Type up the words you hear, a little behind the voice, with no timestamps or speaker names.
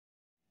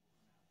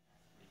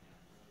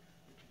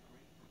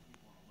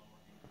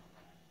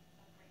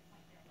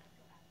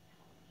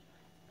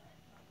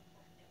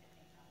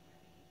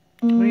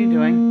you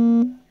doing?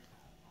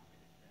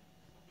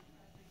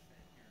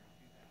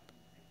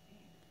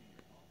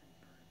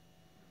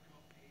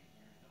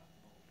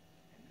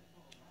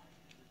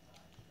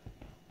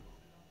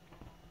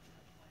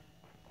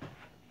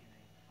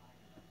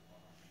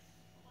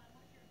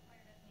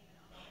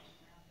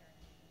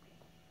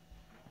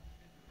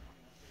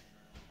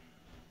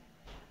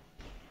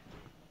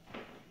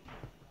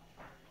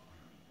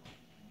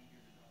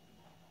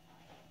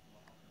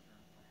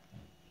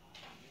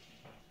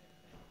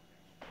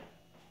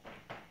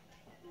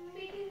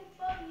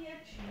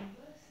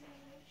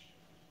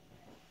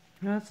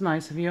 That's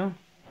nice of you.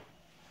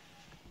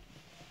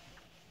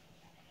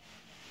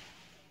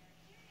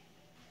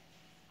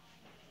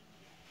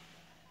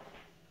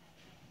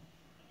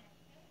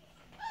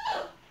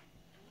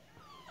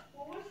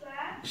 What was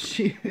that?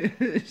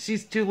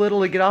 She's too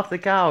little to get off the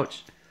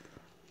couch.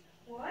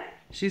 What?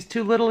 She's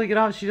too little to get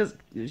off. She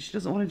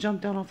doesn't want to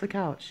jump down off the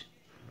couch.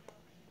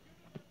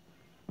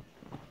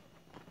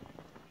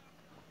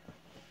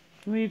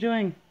 What are you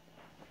doing?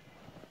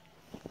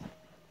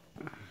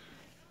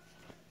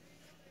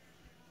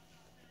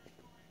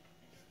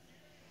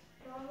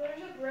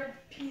 There's a bread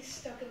piece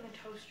stuck in the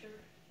toaster.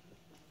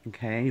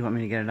 Okay, you want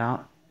me to get it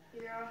out?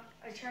 Yeah,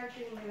 I tried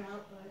getting it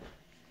out,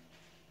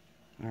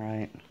 but...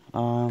 Alright,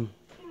 Oh,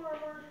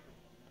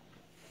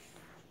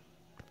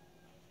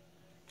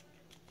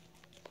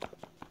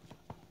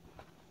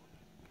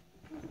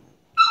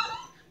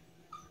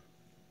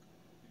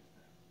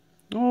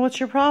 what's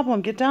your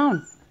problem? Get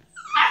down.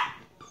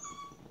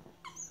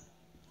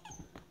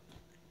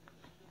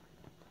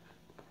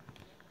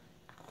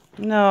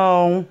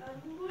 No.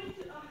 I'm going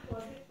to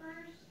unplug it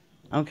first.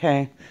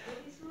 Okay.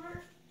 Will be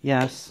smart.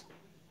 Yes.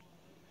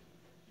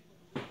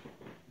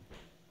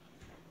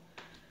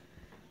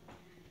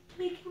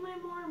 Making my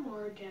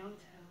more downtown.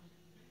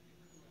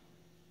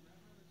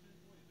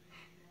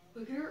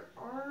 Look at her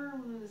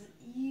arms.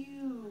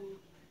 Ew.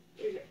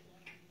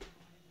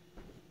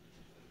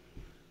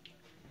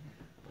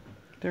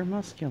 They're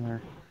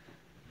muscular.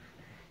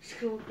 She's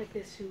gonna look like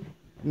this soon.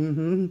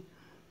 Mm-hmm.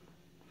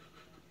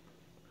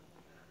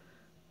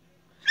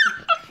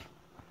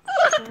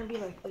 She's gonna be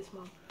like this,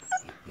 Mom.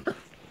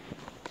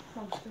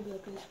 Mom's gonna be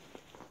like this.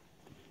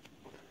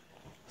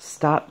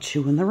 Stop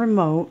chewing the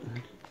remote.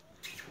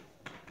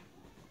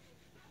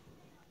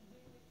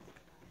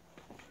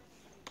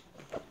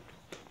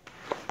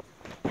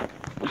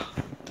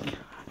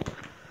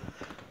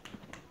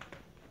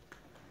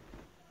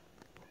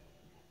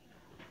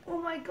 Oh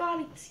my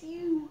God, it's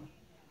you.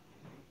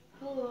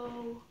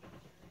 Hello.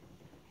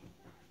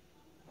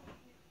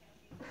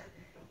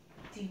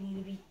 Do you need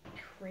to be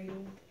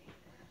cradled?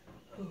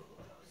 Oh, I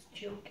was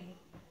joking.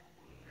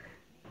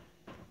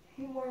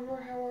 Hey,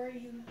 Marmor, how are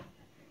you?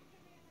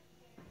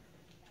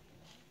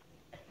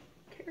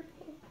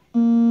 Careful.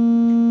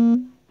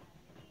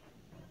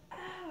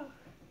 Ow.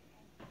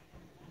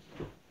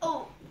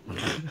 Oh.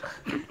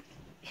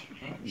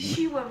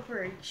 She went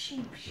for a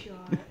cheap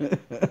shot.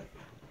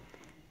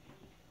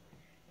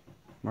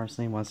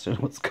 Marceline wants to know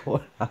what's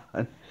going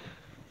on.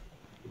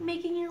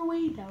 Making your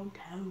way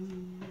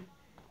downtown.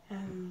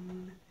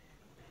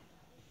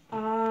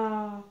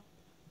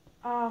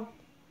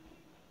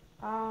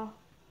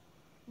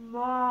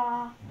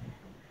 Ma.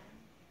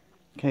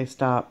 Okay,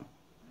 stop.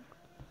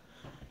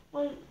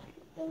 What?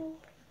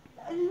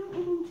 I didn't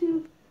mean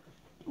to.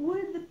 What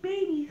did the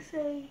baby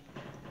say?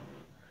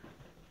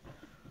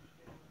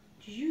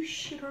 Did you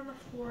shit on the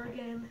floor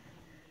again?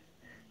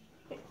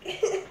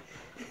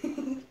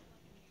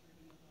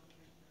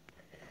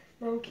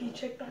 Mom, can you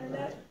check behind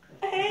that?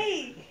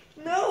 Hey!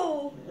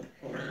 No!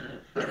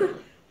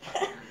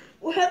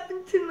 What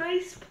happened to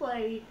nice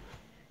play?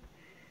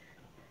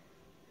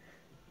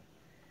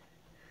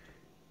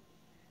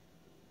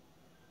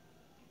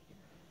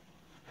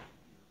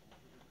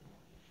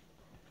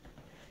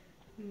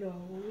 No.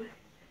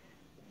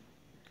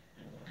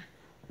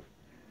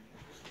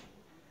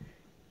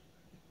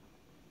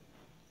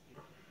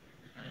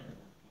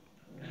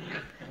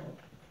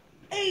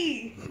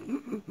 Hey!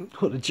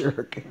 What a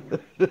jerk.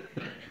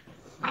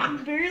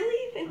 I'm barely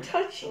even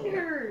touching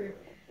her.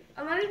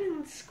 I'm not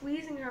even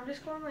squeezing her. I'm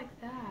just going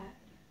like that.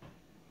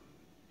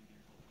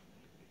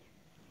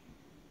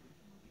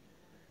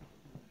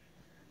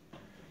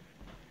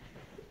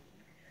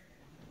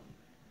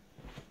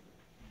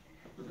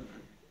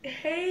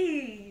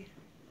 Hey!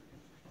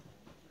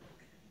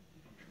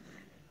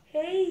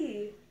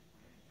 Hey!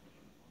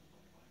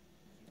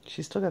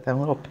 She's still got them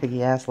little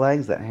piggy ass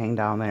legs that hang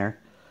down there.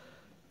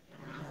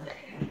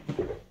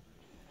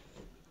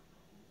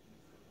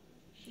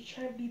 She's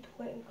trying to be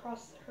polite and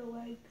cross her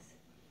legs.